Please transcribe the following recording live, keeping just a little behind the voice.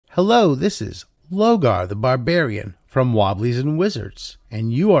Hello, this is Logar the Barbarian from Wobblies and Wizards,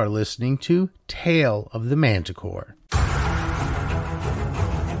 and you are listening to Tale of the Manticore.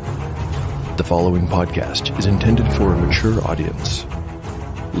 The following podcast is intended for a mature audience.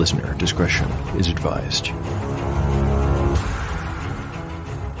 Listener discretion is advised.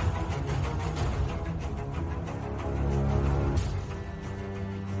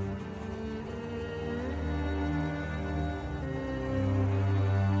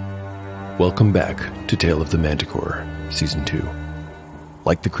 Welcome back to Tale of the Manticore, Season 2.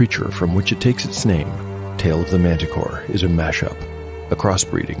 Like the creature from which it takes its name, Tale of the Manticore is a mashup, a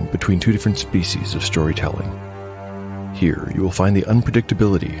crossbreeding between two different species of storytelling. Here you will find the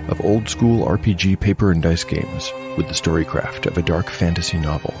unpredictability of old-school RPG paper and dice games with the storycraft of a dark fantasy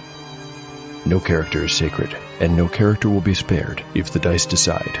novel. No character is sacred, and no character will be spared if the dice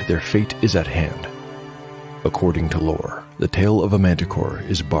decide their fate is at hand. According to lore, the tail of a manticore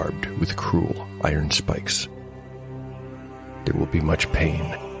is barbed with cruel iron spikes. There will be much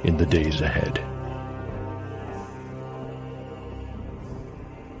pain in the days ahead.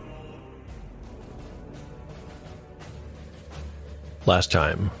 Last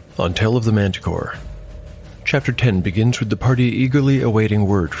time, on Tale of the Manticore. Chapter 10 begins with the party eagerly awaiting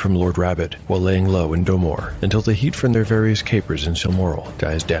word from Lord Rabbit while laying low in Domor until the heat from their various capers in Silmoral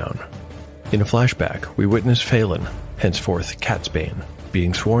dies down. In a flashback, we witness Phelan, henceforth Catsbane,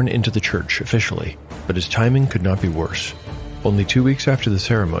 being sworn into the church officially, but his timing could not be worse. Only 2 weeks after the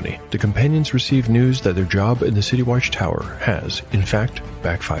ceremony, the companions receive news that their job in the City Watch Tower has, in fact,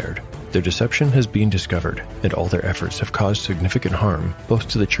 backfired. Their deception has been discovered, and all their efforts have caused significant harm both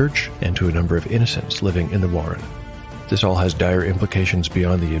to the church and to a number of innocents living in the Warren. This all has dire implications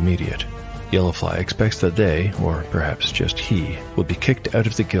beyond the immediate. Yellowfly expects that they, or perhaps just he, will be kicked out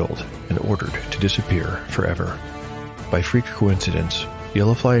of the guild and ordered to disappear forever. By freak coincidence,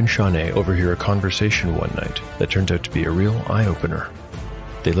 Yellowfly and Shawnee overhear a conversation one night that turns out to be a real eye-opener.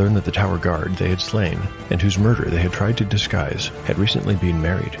 They learn that the tower guard they had slain, and whose murder they had tried to disguise, had recently been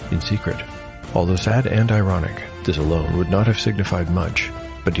married in secret. Although sad and ironic, this alone would not have signified much,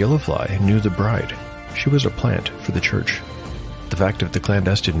 but Yellowfly knew the bride. She was a plant for the church. The fact of the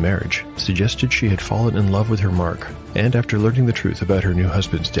clandestine marriage suggested she had fallen in love with her mark, and after learning the truth about her new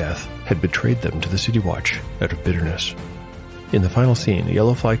husband's death, had betrayed them to the City Watch out of bitterness. In the final scene,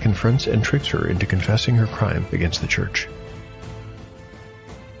 Yellowfly confronts and tricks her into confessing her crime against the church.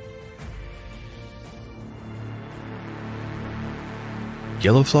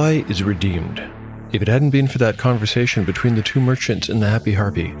 Yellowfly is redeemed. If it hadn't been for that conversation between the two merchants and the Happy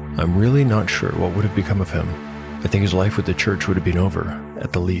Harpy, I'm really not sure what would have become of him. I think his life with the church would have been over,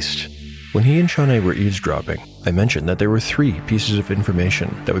 at the least. When he and Shawnee were eavesdropping, I mentioned that there were 3 pieces of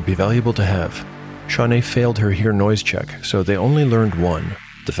information that would be valuable to have. Shawnee failed her hear noise check, so they only learned one,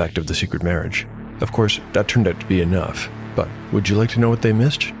 the fact of the secret marriage. Of course, that turned out to be enough, but would you like to know what they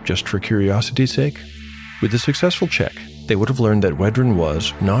missed, just for curiosity's sake? With a successful check, they would have learned that Wedren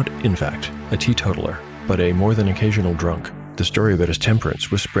was not, in fact, a teetotaler, but a more than occasional drunk. The story about his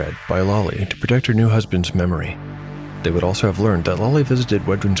temperance was spread by Lolly to protect her new husband's memory. They would also have learned that Lolly visited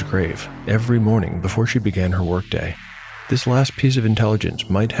Wedren's grave every morning before she began her workday. This last piece of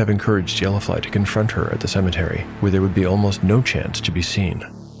intelligence might have encouraged Yellowfly to confront her at the cemetery, where there would be almost no chance to be seen.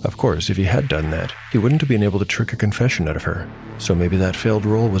 Of course, if he had done that, he wouldn't have been able to trick a confession out of her, so maybe that failed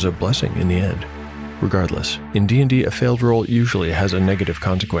roll was a blessing in the end. Regardless, in D&D a failed roll usually has a negative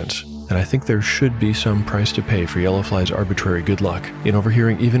consequence, and I think there should be some price to pay for Yellowfly's arbitrary good luck in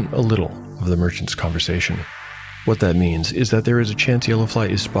overhearing even a little of the merchant's conversation. What that means is that there is a chance Yellowfly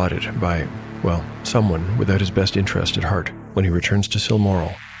is spotted by, well, someone without his best interest at heart when he returns to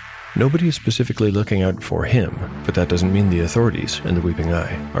Silmoral. Nobody is specifically looking out for him, but that doesn't mean the authorities and the Weeping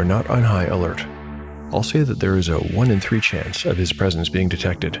Eye are not on high alert. I'll say that there is a 1 in 3 chance of his presence being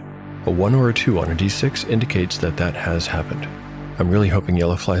detected. A 1 or a 2 on a d6 indicates that that has happened. I'm really hoping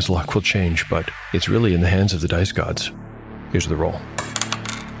Yellowfly's luck will change, but it's really in the hands of the dice gods. Here's the roll.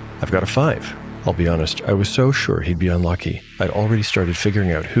 I've got a 5. I'll be honest, I was so sure he'd be unlucky, I'd already started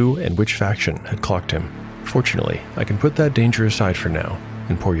figuring out who and which faction had clocked him. Fortunately, I can put that danger aside for now,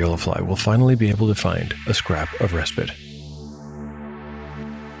 and poor Yellowfly will finally be able to find a scrap of respite.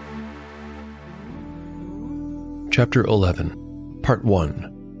 Chapter 11, Part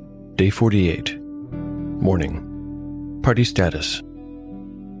 1, Day 48. Morning. Party status.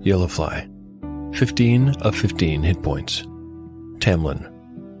 Yellowfly, 15 of 15 hit points. Tamlin,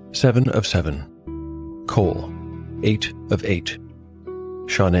 7 of 7. Cole, 8 of 8.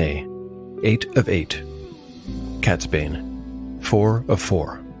 Shawnee, 8 of 8. Catsbane, 4 of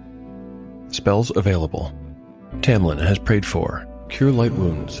 4. Spells available. Tamlin has prayed for, Cure light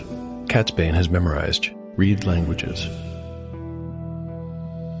wounds. Catsbane has memorized. Read languages.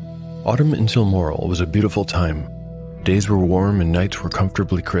 Autumn in Silmoral was a beautiful time. Days were warm and nights were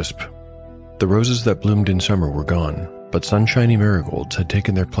comfortably crisp. The roses that bloomed in summer were gone, but sunshiny marigolds had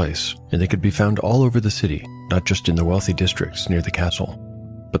taken their place, and they could be found all over the city, not just in the wealthy districts near the castle.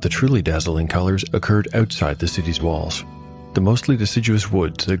 But the truly dazzling colors occurred outside the city's walls. The mostly deciduous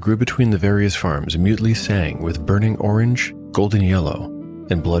woods that grew between the various farms mutely sang with burning orange, golden yellow,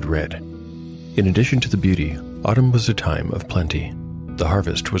 and blood red. In addition to the beauty, autumn was a time of plenty. The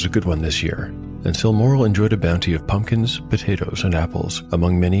harvest was a good one this year, and Silmoral enjoyed a bounty of pumpkins, potatoes, and apples,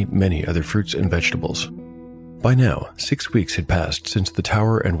 among many, many other fruits and vegetables. By now, 6 weeks had passed since the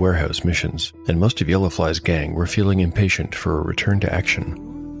tower and warehouse missions, and most of Yellowfly's gang were feeling impatient for a return to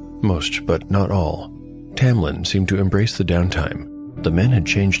action. Most, but not all. Tamlin seemed to embrace the downtime. The man had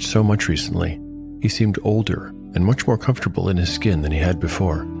changed so much recently. He seemed older and much more comfortable in his skin than he had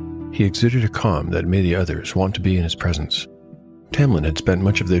before. He exuded a calm that made the others want to be in his presence. Tamlin had spent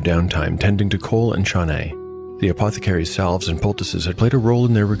much of their downtime tending to Cole and Shawnee. The apothecary's salves and poultices had played a role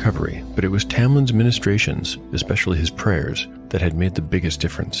in their recovery, but it was Tamlin's ministrations, especially his prayers, that had made the biggest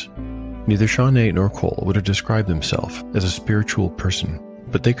difference. Neither Shawnee nor Cole would have described themselves as a spiritual person,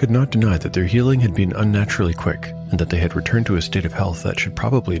 but they could not deny that their healing had been unnaturally quick, and that they had returned to a state of health that should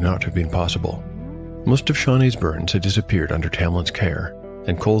probably not have been possible. Most of Shawnee's burns had disappeared under Tamlin's care,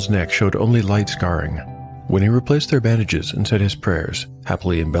 and Cole's neck showed only light scarring. When he replaced their bandages and said his prayers,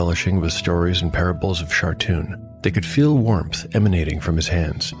 happily embellishing with stories and parables of Shartoon, they could feel warmth emanating from his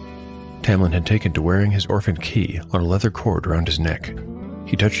hands. Tamlin had taken to wearing his orphan key on a leather cord around his neck.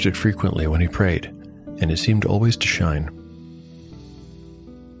 He touched it frequently when he prayed, and it seemed always to shine.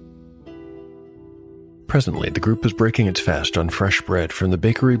 Presently, the group was breaking its fast on fresh bread from the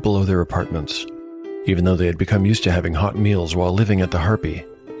bakery below their apartments. Even though they had become used to having hot meals while living at the Harpy,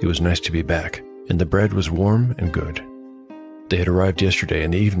 it was nice to be back, and the bread was warm and good. They had arrived yesterday in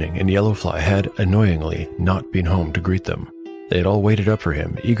the evening, and Yellowfly had, annoyingly, not been home to greet them. They had all waited up for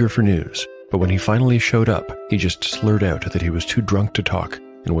him, eager for news, but when he finally showed up, he just slurred out that he was too drunk to talk,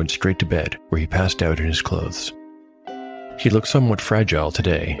 and went straight to bed, where he passed out in his clothes. He looked somewhat fragile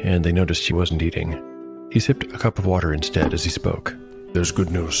today, and they noticed he wasn't eating. He sipped a cup of water instead as he spoke. "There's good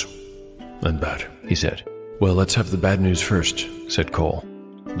news. And bad," he said. "Well, let's have the bad news first," said Cole.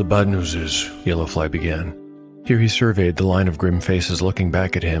 "The bad news is," Yellowfly began. Here he surveyed the line of grim faces looking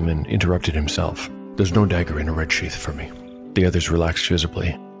back at him and interrupted himself. "there's no dagger in a red sheath for me." The others relaxed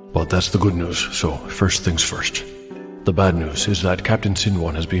visibly. "Well, that's the good news, so first things first. The bad news is that Captain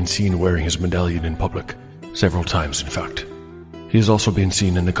Sinwan has been seen wearing his medallion in public. Several times, in fact. He has also been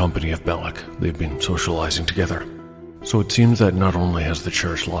seen in the company of Belloc. They've been socializing together. So it seems that not only has the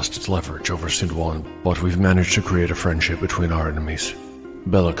church lost its leverage over Sinwan, but we've managed to create a friendship between our enemies.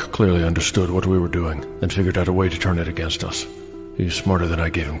 Belloc clearly understood what we were doing and figured out a way to turn it against us. He's smarter than I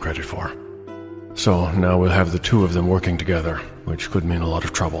gave him credit for. So now we'll have the two of them working together, which could mean a lot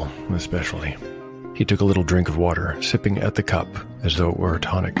of trouble, especially." He took a little drink of water, sipping at the cup as though it were a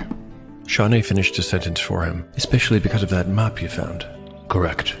tonic. Shawnee finished his sentence for him, "especially because of that map you found."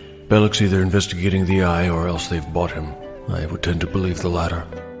 "Correct. Belloc's either investigating the Eye or else they've bought him. I would tend to believe the latter."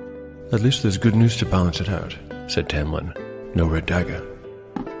 "At least there's good news to balance it out," said Tamlin. "No red dagger."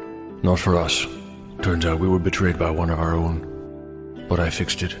 "Not for us. Turns out we were betrayed by one of our own. But I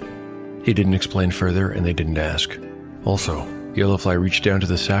fixed it." He didn't explain further, and they didn't ask. Also, Yellowfly reached down to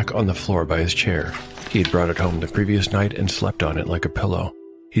the sack on the floor by his chair. He had brought it home the previous night and slept on it like a pillow.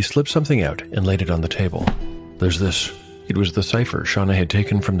 He slipped something out and laid it on the table. "There's this." It was the cipher Shawnee had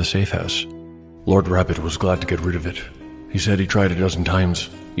taken from the safe house. Lord Rabbit was glad to get rid of it. He said he tried a dozen times.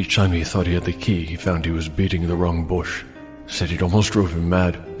 Each time he thought he had the key, he found he was beating the wrong bush. Said it almost drove him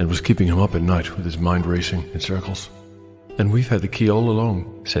mad and was keeping him up at night with his mind racing in circles. "And we've had the key all along,"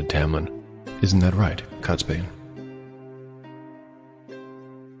 said Tamlin. "Isn't that right, Catsbane?"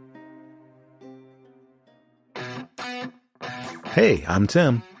 Hey, I'm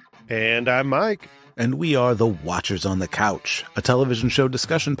Tim. And I'm Mike. And we are the Watchers on the Couch, a television show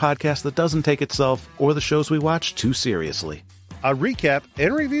discussion podcast that doesn't take itself or the shows we watch too seriously. A recap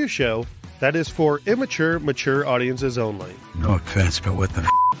and review show that is for immature, mature audiences only. No offense, but what the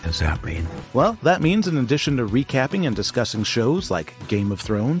does that mean? Well, that means in addition to recapping and discussing shows like Game of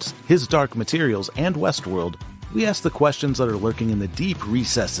Thrones, His Dark Materials, and Westworld, we ask the questions that are lurking in the deep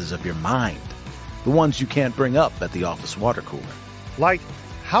recesses of your mind. The ones you can't bring up at the office water cooler. Like,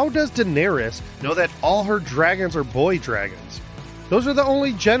 how does Daenerys know that all her dragons are boy dragons? Those are the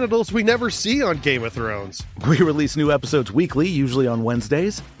only genitals we never see on Game of Thrones. We release new episodes weekly, usually on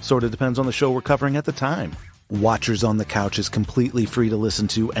Wednesdays. Sort of depends on the show we're covering at the time. Watchers on the Couch is completely free to listen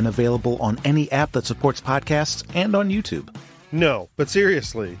to and available on any app that supports podcasts and on YouTube. No, but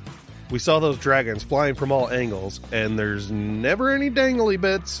seriously, we saw those dragons flying from all angles, and there's never any dangly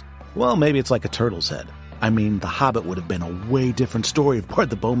bits. Well, maybe it's like a turtle's head. I mean, The Hobbit would have been a way different story if Bard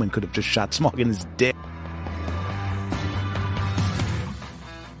the Bowman could have just shot Smaug in his dick.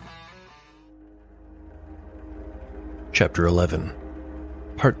 Chapter 11.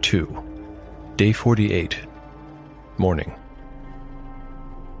 Part 2. Day 48. Morning.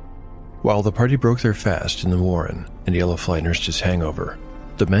 While the party broke their fast in the Warren and Yellowfly nursed his hangover,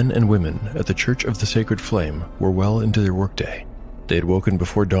 the men and women at the Church of the Sacred Flame were well into their workday. They had woken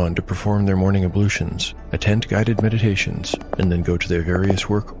before dawn to perform their morning ablutions, attend guided meditations, and then go to their various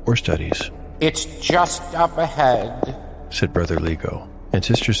work or studies. "It's just up ahead," said Brother Lego, and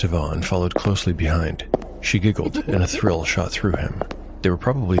Sister Sivan followed closely behind. She giggled, and a thrill shot through him. They were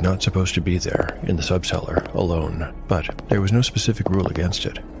probably not supposed to be there, in the subcellar, alone, but there was no specific rule against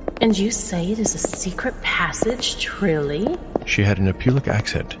it. "And you say it is a secret passage, truly?" She had an Apulic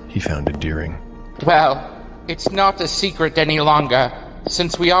accent he found endearing. "Well, it's not a secret any longer,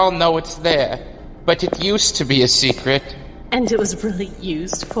 since we all know it's there. But it used to be a secret." "And it was really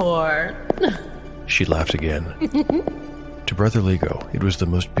used for..." She laughed again. To Brother Lego, it was the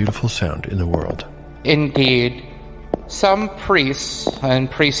most beautiful sound in the world. "Indeed. Some priests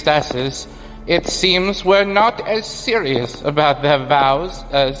and priestesses, it seems, were not as serious about their vows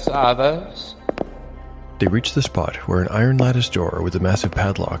as others." They reached the spot where an iron lattice door with a massive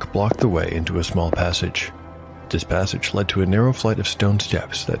padlock blocked the way into a small passage. This passage led to a narrow flight of stone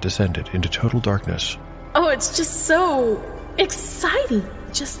steps that descended into total darkness. Oh, it's just so exciting.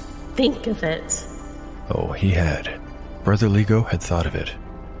 Just think of it. Oh, he had. Brother Lego had thought of it,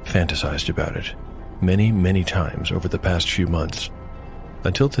 fantasized about it, many, many times over the past few months.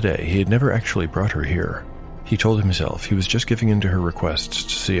 Until today, he had never actually brought her here. He told himself he was just giving in to her requests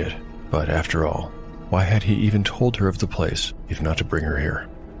to see it, but after all, why had he even told her of the place, if not to bring her here?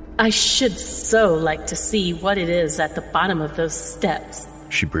 "I should so like to see what it is at the bottom of those steps,"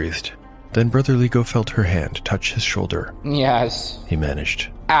 she breathed. Then Brother Lego felt her hand touch his shoulder. "Yes," he managed.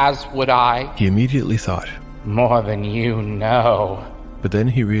 "as would I." He immediately thought, "More than you know." But then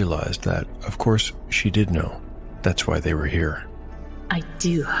he realized that, of course, she did know. That's why they were here. "I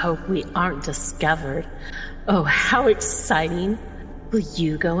do hope we aren't discovered. Oh, how exciting. Will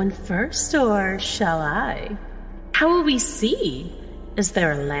you go in first, or shall I? How will we see? Is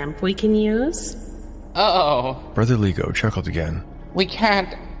there a lamp we can use?" "Oh, Brother Lego chuckled again. we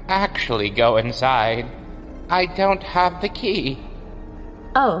can't actually go inside. I don't have the key."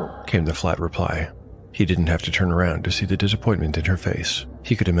 "Oh," came the flat reply. He didn't have to turn around to see the disappointment in her face.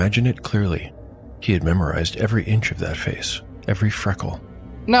 He could imagine it clearly. He had memorized every inch of that face, every freckle.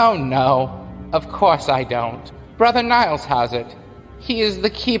 No, of course I don't. Brother Niles has it. He is the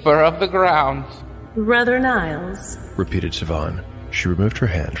keeper of the grounds." "Brother Niles." repeated Sivan. She removed her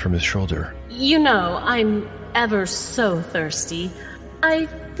hand from his shoulder. "You know, I'm ever so thirsty. I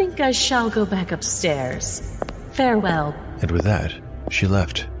think I shall go back upstairs. Farewell." And with that, she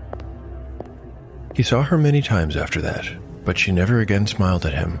left. He saw her many times after that, but she never again smiled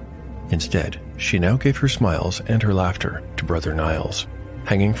at him. Instead, she now gave her smiles and her laughter to Brother Niles,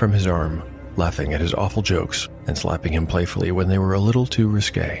 hanging from his arm, laughing at his awful jokes and slapping him playfully when they were a little too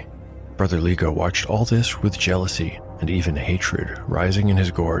risque. Brother Lego watched all this with jealousy and even hatred rising in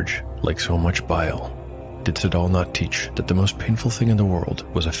his gorge like so much bile. Did Sidal not teach that the most painful thing in the world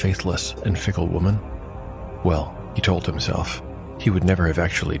was a faithless and fickle woman? Well, he told himself, he would never have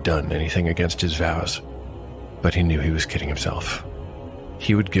actually done anything against his vows, but he knew he was kidding himself.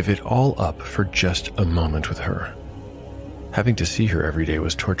 He would give it all up for just a moment with her. Having to see her every day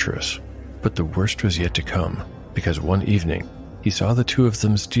was torturous, but the worst was yet to come, because one evening he saw the two of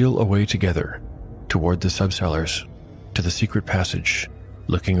them steal away together, toward the subcellars, to the secret passage,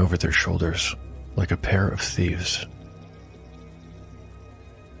 looking over their shoulders like a pair of thieves.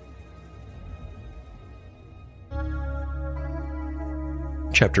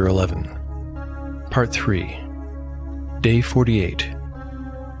 Chapter 11. Part 3. Day 48.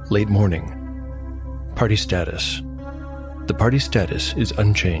 Late morning. Party status. The party status is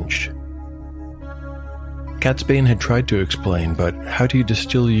unchanged. Catsbane had tried to explain, but how do you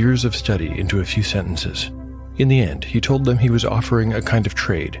distill years of study into a few sentences? In the end, he told them he was offering a kind of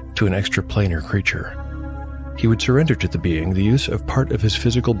trade to an extraplanar creature. He would surrender to the being the use of part of his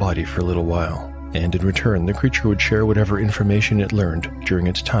physical body for a little while, and in return the creature would share whatever information it learned during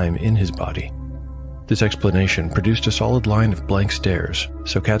its time in his body. This explanation produced a solid line of blank stares,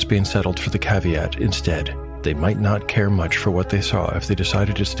 so Catsbane settled for the caveat instead. They might not care much for what they saw if they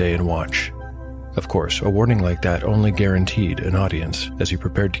decided to stay and watch. Of course, a warning like that only guaranteed an audience as he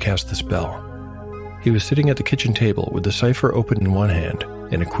prepared to cast the spell. He was sitting at the kitchen table with the cipher open in one hand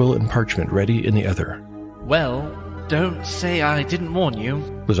and a quill and parchment ready in the other. "Well, don't say I didn't warn you,"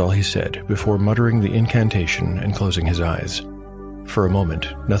 was all he said before muttering the incantation and closing his eyes. For a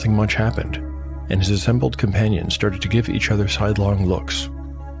moment, nothing much happened, and his assembled companions started to give each other sidelong looks.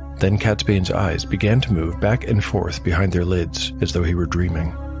 Then Catsbane's eyes began to move back and forth behind their lids as though he were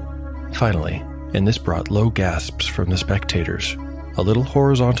dreaming. Finally, and this brought low gasps from the spectators, a little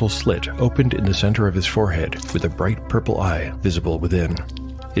horizontal slit opened in the center of his forehead with a bright purple eye visible within.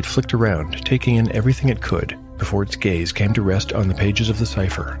 It flicked around, taking in everything it could, before its gaze came to rest on the pages of the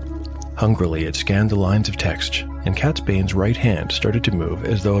cipher. Hungrily it scanned the lines of text, and Catsbane's right hand started to move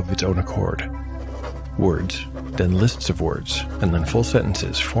as though of its own accord. Words, then lists of words, and then full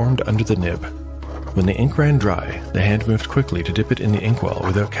sentences formed under the nib. When the ink ran dry, the hand moved quickly to dip it in the inkwell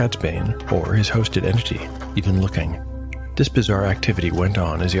without Catsbane, or his hosted entity, even looking. This bizarre activity went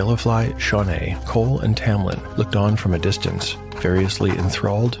on as Yellowfly, Shawnee, Cole, and Tamlin looked on from a distance, variously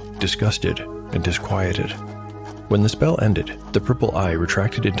enthralled, disgusted, and disquieted. When the spell ended, the purple eye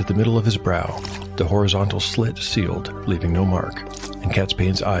retracted into the middle of his brow, the horizontal slit sealed, leaving no mark, and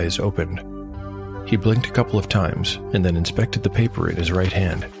Catsbane's eyes opened. He blinked a couple of times, and then inspected the paper in his right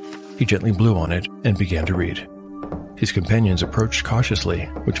hand. He gently blew on it and began to read. His companions approached cautiously,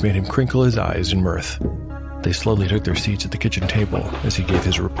 which made him crinkle his eyes in mirth. They slowly took their seats at the kitchen table as he gave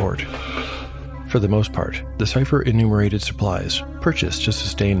his report. For the most part, the cipher enumerated supplies, purchased to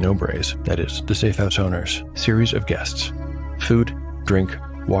sustain Nobray's, that is, the safe house owner's, series of guests. Food, drink,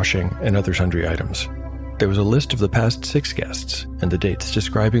 washing, and other sundry items. There was a list of the past 6 guests, and the dates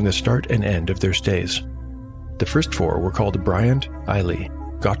describing the start and end of their stays. The first 4 were called Bryant, Eiley,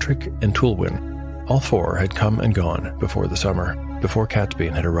 Gotrick, and Tulwyn. All 4 had come and gone before the summer, before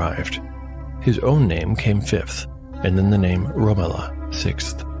Catsbane had arrived. His own name came 5th, and then the name Romela,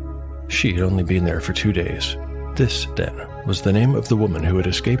 6th. She had only been there for 2 days. This, then, was the name of the woman who had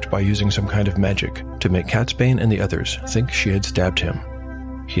escaped by using some kind of magic to make Catsbane and the others think she had stabbed him.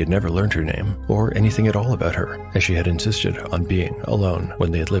 He had never learned her name, or anything at all about her, as she had insisted on being alone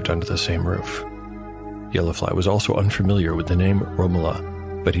when they had lived under the same roof. Yellowfly was also unfamiliar with the name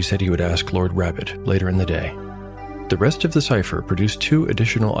Romela, but he said he would ask Lord Rabbit later in the day. The rest of the cipher produced 2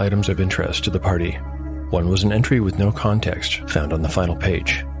 additional items of interest to the party. One was an entry with no context found on the final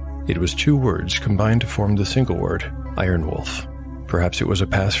page. It was 2 words combined to form the single word, Iron Wolf. Perhaps it was a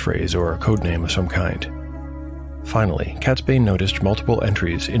passphrase or a codename of some kind. Finally, Catsbane noticed multiple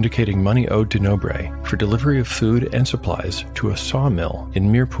entries indicating money owed to Nobray for delivery of food and supplies to a sawmill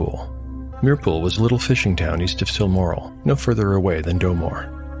in Meerpool. Meerpool was a little fishing town east of Silmoral, no further away than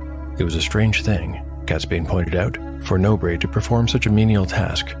Domore. It was a strange thing, Catsbane pointed out, for Nobray to perform such a menial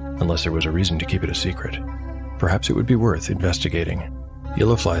task, unless there was a reason to keep it a secret. Perhaps it would be worth investigating.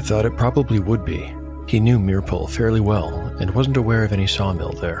 Yellowfly thought it probably would be. He knew Meerpool fairly well, and wasn't aware of any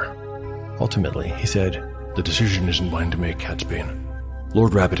sawmill there. Ultimately, he said, "The decision isn't mine to make, Catsbane.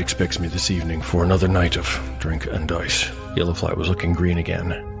 Lord Rabbit expects me this evening for another night of drink and dice." Yellowfly was looking green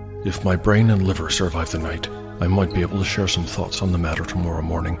again. "If my brain and liver survive the night, I might be able to share some thoughts on the matter tomorrow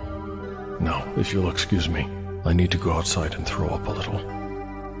morning. Now, if you'll excuse me, I need to go outside and throw up a little."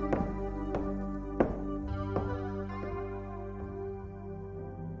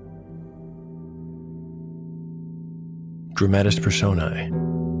 Dramatis Personae,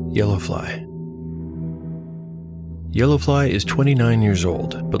 Yellowfly. Yellowfly is 29 years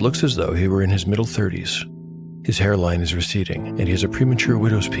old, but looks as though he were in his middle 30s. His hairline is receding, and he has a premature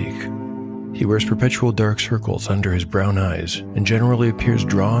widow's peak. He wears perpetual dark circles under his brown eyes, and generally appears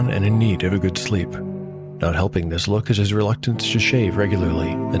drawn and in need of a good sleep. Not helping this look is his reluctance to shave regularly,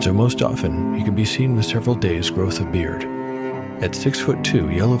 and so most often he can be seen with several days' growth of beard. At 6'2",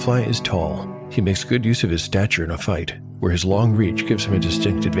 Yellowfly is tall. He makes good use of his stature in a fight, where his long reach gives him a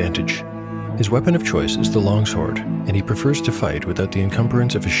distinct advantage. His weapon of choice is the longsword, and he prefers to fight without the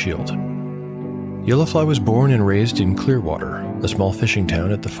encumbrance of a shield. Yellowfly was born and raised in Clearwater, a small fishing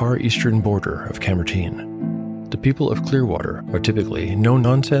town at the far eastern border of Camertine. The people of Clearwater are typically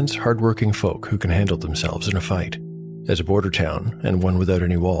no-nonsense, hard-working folk who can handle themselves in a fight. As a border town, and one without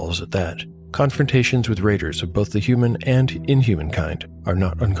any walls at that, confrontations with raiders of both the human and inhuman kind are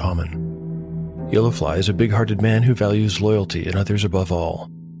not uncommon. Yellowfly is a big-hearted man who values loyalty in others above all.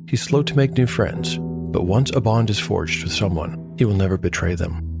 He's slow to make new friends, but once a bond is forged with someone, he will never betray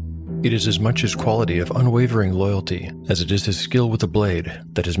them. It is as much his quality of unwavering loyalty as it is his skill with a blade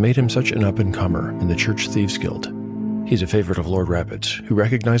that has made him such an up-and-comer in the Church Thieves Guild. He's a favorite of Lord Rabbit's, who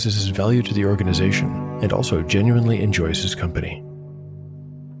recognizes his value to the organization and also genuinely enjoys his company.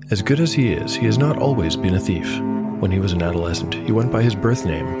 As good as he has not always been a thief. When he was an adolescent, he went by his birth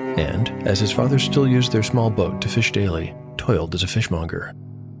name, and, as his father still used their small boat to fish daily, toiled as a fishmonger.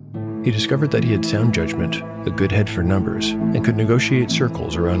 He discovered that he had sound judgment, a good head for numbers, and could negotiate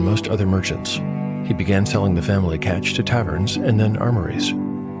circles around most other merchants. He began selling the family catch to taverns and then armories.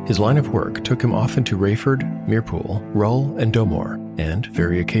 His line of work took him often to Rayford, Meerpool, Rull, and Domore, and,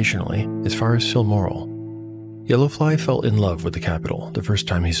 very occasionally, as far as Silmoral. Yellowfly fell in love with the capital the first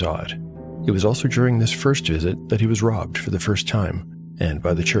time he saw it. It was also during this first visit that he was robbed for the first time, and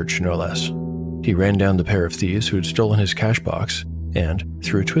by the church no less. He ran down the pair of thieves who had stolen his cash box, and,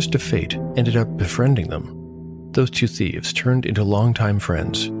 through a twist of fate, ended up befriending them. Those two thieves turned into longtime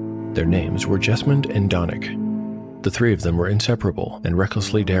friends. Their names were Jesmond and Donnick. The three of them were inseparable and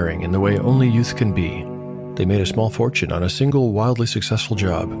recklessly daring in the way only youth can be. They made a small fortune on a single wildly successful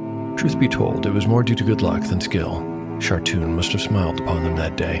job. Truth be told, it was more due to good luck than skill. Chartoon must have smiled upon them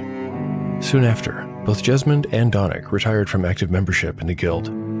that day. Soon after, both Jesmond and Donnick retired from active membership in the guild.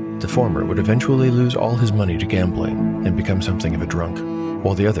 The former would eventually lose all his money to gambling and become something of a drunk,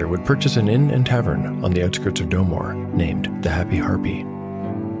 while the other would purchase an inn and tavern on the outskirts of Domore, named the Happy Harpy.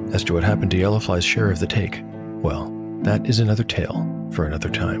 As to what happened to Yellowfly's share of the take, well, that is another tale for another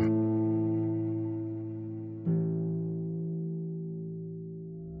time.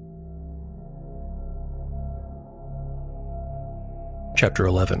 Chapter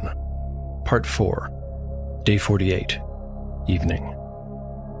 11, Part 4, Day 48, Evening.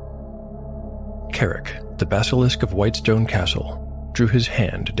 Carrick, the basilisk of Whitestone Castle, drew his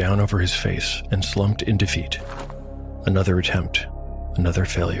hand down over his face and slumped in defeat. Another attempt, another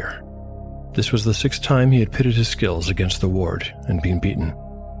failure. This was the 6th time he had pitted his skills against the ward and been beaten.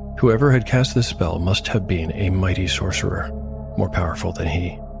 Whoever had cast this spell must have been a mighty sorcerer, more powerful than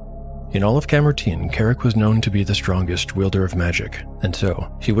he. In all of Camertine, Carrick was known to be the strongest wielder of magic, and so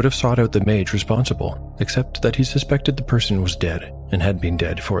he would have sought out the mage responsible, except that he suspected the person was dead, and had been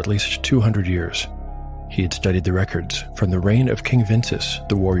dead for at least 200 years. He had studied the records from the reign of King Vincis,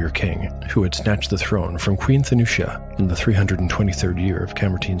 the warrior king, who had snatched the throne from Queen Thanusia in the 323rd year of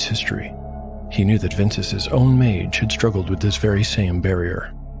Camertine's history. He knew that Vincis's own mage had struggled with this very same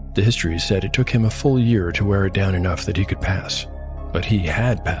barrier. The histories said it took him a full year to wear it down enough that he could pass. But he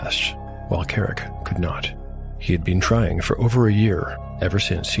had passed, while Carrick could not. He had been trying for over a year, ever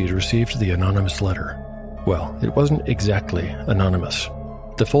since he had received the anonymous letter. Well, it wasn't exactly anonymous.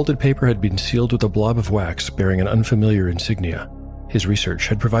 The folded paper had been sealed with a blob of wax bearing an unfamiliar insignia. His research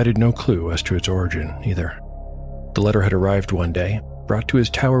had provided no clue as to its origin, either. The letter had arrived one day, brought to his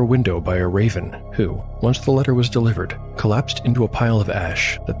tower window by a raven who, once the letter was delivered, collapsed into a pile of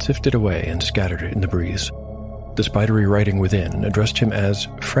ash that sifted away and scattered in the breeze. The spidery writing within addressed him as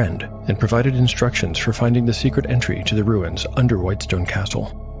friend and provided instructions for finding the secret entry to the ruins under Whitestone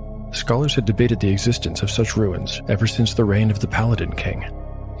Castle. Scholars had debated the existence of such ruins ever since the reign of the Paladin King.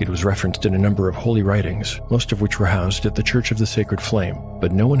 It was referenced in a number of holy writings, most of which were housed at the Church of the Sacred Flame,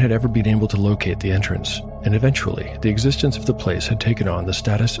 but no one had ever been able to locate the entrance, and eventually the existence of the place had taken on the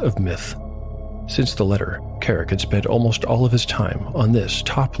status of myth. Since the letter, Carrick had spent almost all of his time on this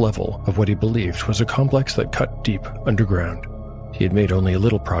top level of what he believed was a complex that cut deep underground. He had made only a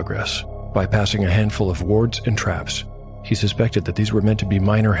little progress, bypassing a handful of wards and traps. He suspected that these were meant to be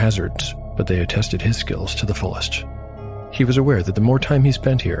minor hazards, but they had tested his skills to the fullest. He was aware that the more time he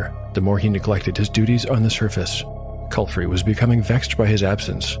spent here, the more he neglected his duties on the surface. Culfrey was becoming vexed by his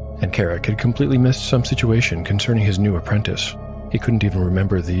absence, and Carrick had completely missed some situation concerning his new apprentice. He couldn't even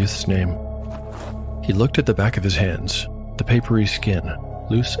remember the youth's name. He looked at the back of his hands, the papery skin,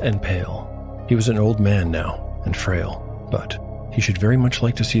 loose and pale. He was an old man now, and frail, but he should very much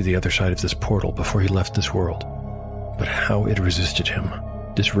like to see the other side of this portal before he left this world. But how it resisted him.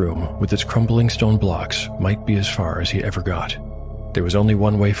 This room, with its crumbling stone blocks, might be as far as he ever got. There was only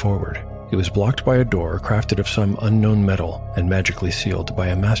one way forward. It was blocked by a door crafted of some unknown metal and magically sealed by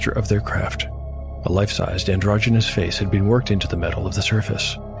a master of their craft. A life-sized androgynous face had been worked into the metal of the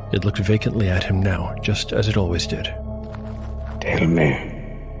surface. It looked vacantly at him now, just as it always did. Tell me,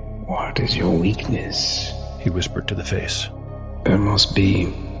 what is your weakness? He whispered to the face. There must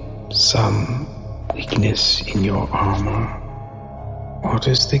be some weakness in your armor. What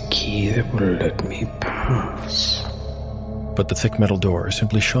is the key that will let me pass? But the thick metal door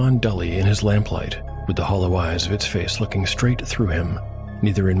simply shone dully in his lamplight, with the hollow eyes of its face looking straight through him,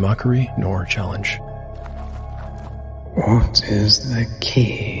 neither in mockery nor challenge. What is the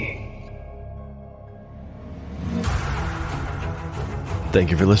key? Thank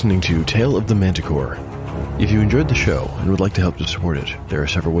you for listening to Tale of the Manticore. If you enjoyed the show and would like to help to support it, there are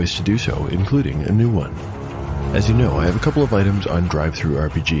several ways to do so, including a new one. As you know, I have a couple of items on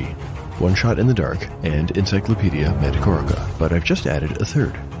DriveThruRPG, One Shot in the Dark and Encyclopedia Manticorica, but I've just added a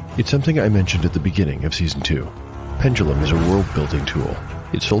third. It's something I mentioned at the beginning of Season 2. Pendulum is a world-building tool.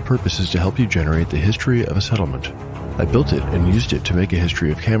 Its sole purpose is to help you generate the history of a settlement. I built it and used it to make a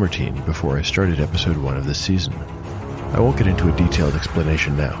history of Camertine before I started Episode 1 of this season. I won't get into a detailed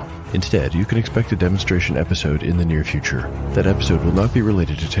explanation now. Instead, you can expect a demonstration episode in the near future. That episode will not be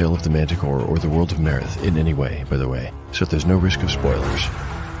related to Tale of the Manticore or the World of Marith in any way, by the way, so there's no risk of spoilers.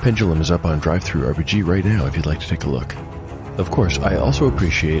 Pendulum is up on DriveThruRPG right now if you'd like to take a look. Of course, I also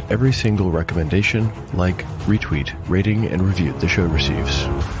appreciate every single recommendation, like, retweet, rating, and review the show receives.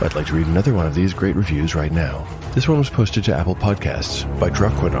 I'd like to read another one of these great reviews right now. This one was posted to Apple Podcasts by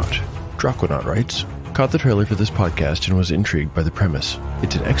Draquinaut. Draquinaut writes, "Caught the trailer for this podcast and was intrigued by the premise.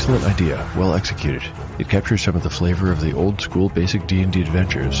 It's an excellent idea, well executed. It captures some of the flavor of the old-school basic D&D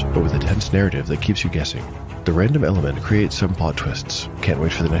adventures, but with a tense narrative that keeps you guessing. The random element creates some plot twists. Can't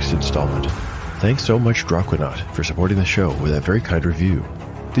wait for the next installment. Thanks so much, Draquinaut, for supporting the show with that very kind review.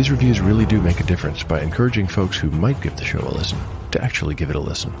 These reviews really do make a difference by encouraging folks who might give the show a listen to actually give it a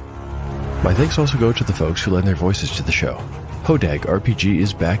listen. My thanks also go to the folks who lend their voices to the show. Hodag RPG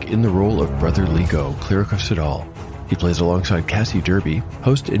is back in the role of Brother Ligo, Cleric of Sidal. He plays alongside Cassie Derby,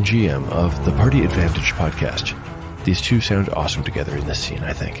 host and GM of the Party Advantage podcast. These two sound awesome together in this scene,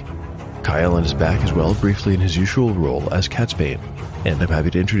 I think. Kai Allen is back as well, briefly in his usual role as Catsbane. And I'm happy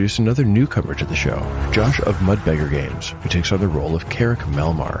to introduce another newcomer to the show, Josh of Mudbeggar Games, who takes on the role of Carrick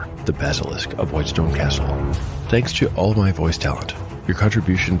Malmar, the Basilisk of Whitestone Castle. Thanks to all my voice talent. Your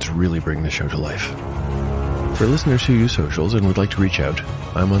contributions really bring the show to life. For listeners who use socials and would like to reach out,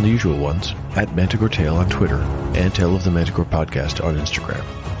 I'm on the usual ones, at ManticoreTale on Twitter, and Tale of the Manticore Podcast on Instagram.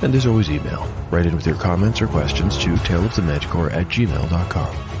 And there's always email. Write in with your comments or questions to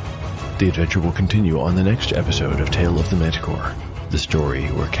taleofthemanticore@gmail.com. The adventure will continue on the next episode of Tale of the Manticore, the story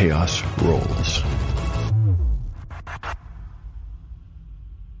where chaos rolls.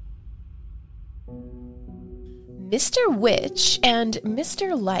 Mr. Witch and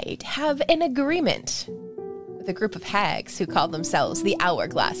Mr. Light have an agreement with a group of hags who call themselves the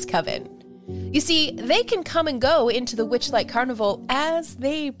Hourglass Coven. You see, they can come and go into the Witchlight Carnival as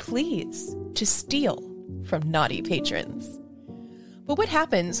they please to steal from naughty patrons. But what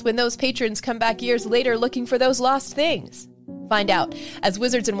happens when those patrons come back years later looking for those lost things? Find out as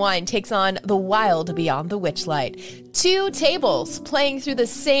Wizards and Wine takes on The Wild Beyond the Witchlight. 2 tables playing through the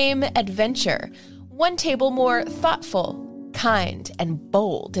same adventure. One table more thoughtful, kind, and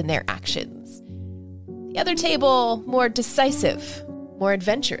bold in their actions. The other table more decisive, more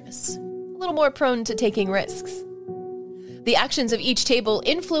adventurous, a little more prone to taking risks. The actions of each table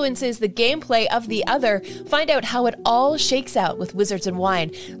influences the gameplay of the other. Find out how it all shakes out with Wizards and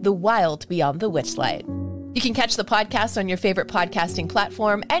Wine, The Wild Beyond the Witchlight. You can catch the podcast on your favorite podcasting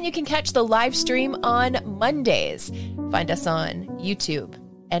platform, and you can catch the live stream on Mondays. Find us on YouTube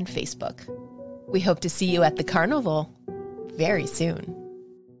and Facebook. We hope to see you at the carnival very soon.